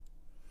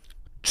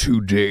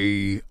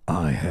Today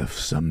I have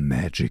some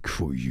magic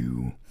for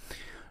you.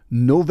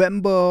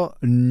 November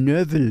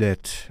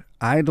Neuvelet.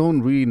 I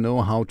don't really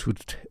know how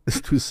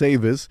to say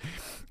this.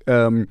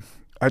 I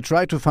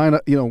tried to find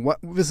out, what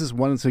this is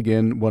once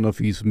again one of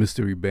these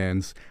mystery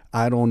bands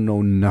I don't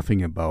know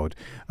nothing about.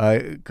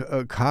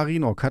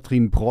 Karin or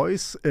Katrin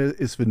Preuss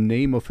is the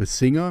name of a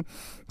singer.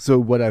 So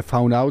what I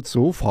found out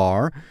so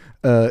far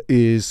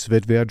is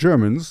that they are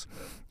Germans.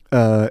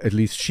 At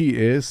least she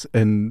is,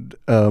 and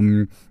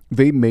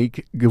they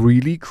make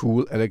really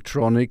cool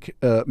electronic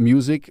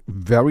music,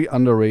 very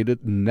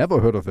underrated.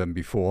 Never heard of them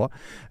before.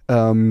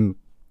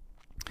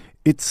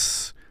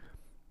 This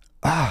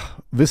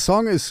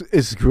song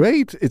is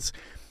great.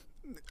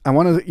 I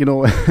want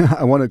to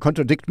I want to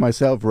contradict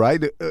myself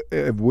right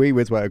away.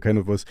 That's why I kind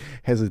of was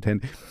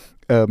hesitant.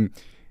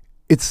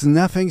 It's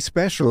nothing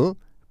special,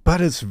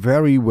 but it's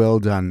very well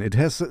done. It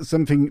has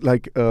something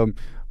like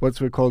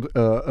what's we called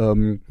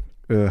Hanover,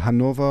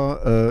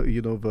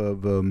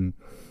 the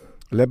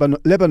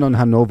Lebanon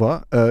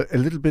Hanover, a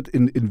little bit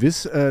in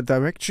this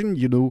direction,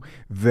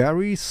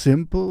 very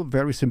simple,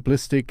 very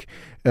simplistic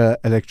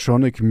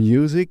electronic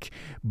music,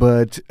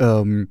 but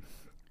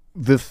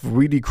with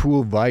really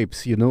cool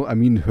vibes, I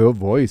mean, her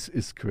voice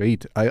is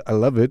great. I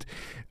love it.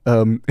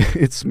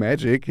 It's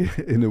magic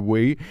in a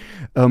way.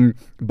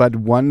 But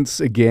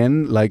once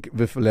again, like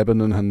with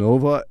Lebanon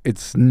Hanover,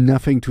 it's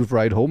nothing to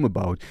write home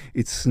about.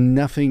 It's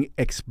nothing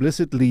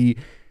explicitly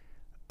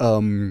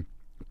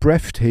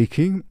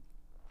breathtaking,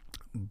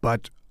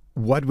 but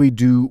what we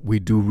do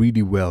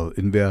really well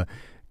in their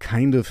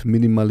kind of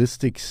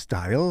minimalistic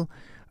style.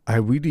 I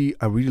really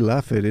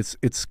love it.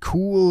 It's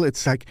cool.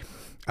 It's like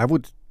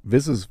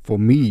this is for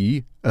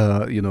me,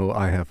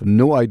 I have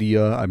no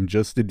idea. I'm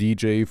just a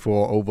DJ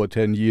for over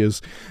 10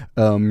 years.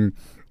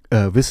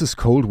 This is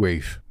cold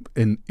wave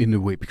in a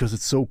way, because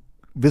this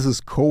is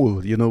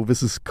cold,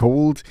 this is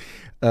cold.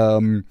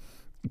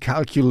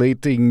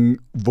 Calculating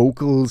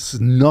vocals,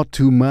 not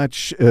too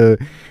much.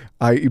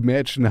 I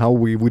imagine how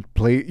we would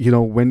play,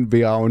 when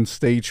we are on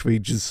stage, we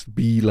just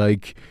be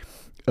like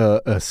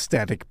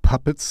static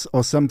puppets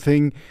or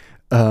something.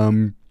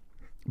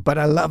 But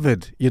I love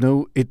it.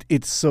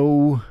 It's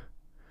so,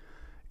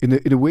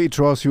 in a way, it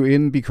draws you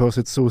in because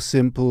it's so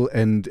simple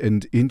and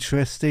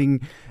interesting.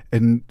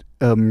 And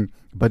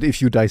but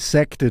if you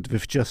dissect it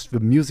with just the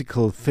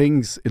musical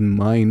things in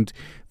mind,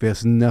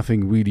 there's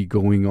nothing really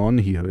going on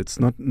here. It's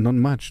not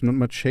much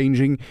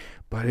changing,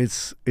 but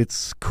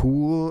it's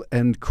cool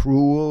and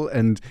cruel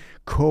and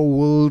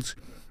cold.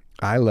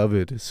 I love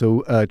it.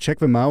 So check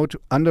them out.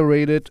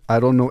 Underrated. I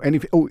don't know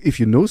anything. Oh, if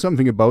you know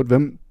something about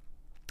them,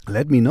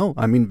 let me know.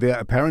 I mean, they're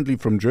apparently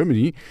from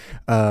Germany.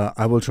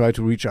 I will try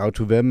to reach out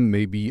to them.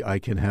 Maybe I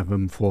can have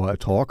them for a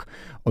talk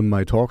on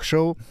my talk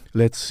show.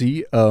 Let's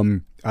see.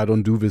 I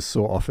don't do this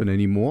so often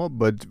anymore,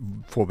 but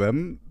for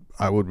them,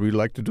 I would really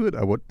like to do it.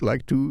 I would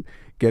like to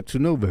get to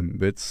know them.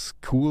 That's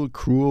cool,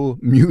 cruel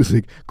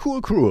music.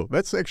 Cool, cruel.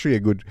 That's actually a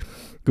good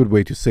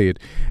way to say it.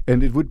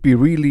 And it would be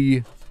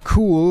really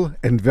cool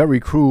and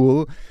very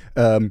cruel.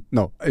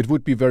 No, it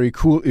would be very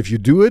cool if you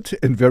do it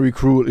and very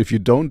cruel if you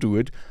don't do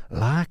it.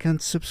 Like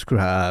and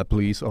subscribe,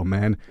 please. Oh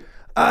man,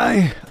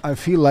 I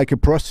feel like a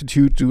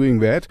prostitute doing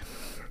that.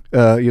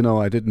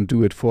 I didn't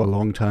do it for a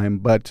long time,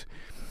 but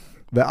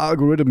the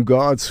algorithm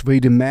gods, they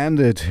demand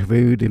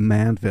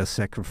their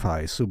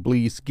sacrifice. So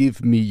please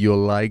give me your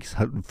likes,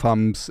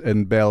 thumbs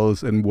and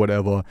bells and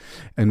whatever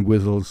and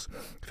whistles.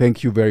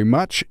 Thank you very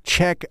much.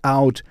 Check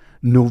out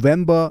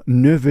November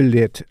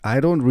Neuvelet.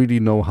 I don't really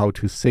know how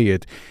to say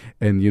it.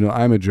 And,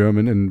 I'm a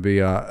German and they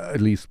are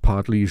at least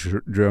partly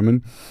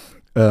German.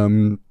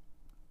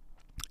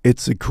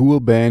 It's a cool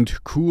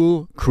band.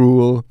 Cool,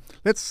 cruel.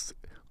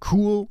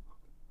 Cool,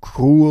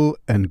 cruel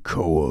and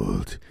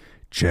cold.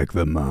 Check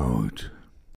them out.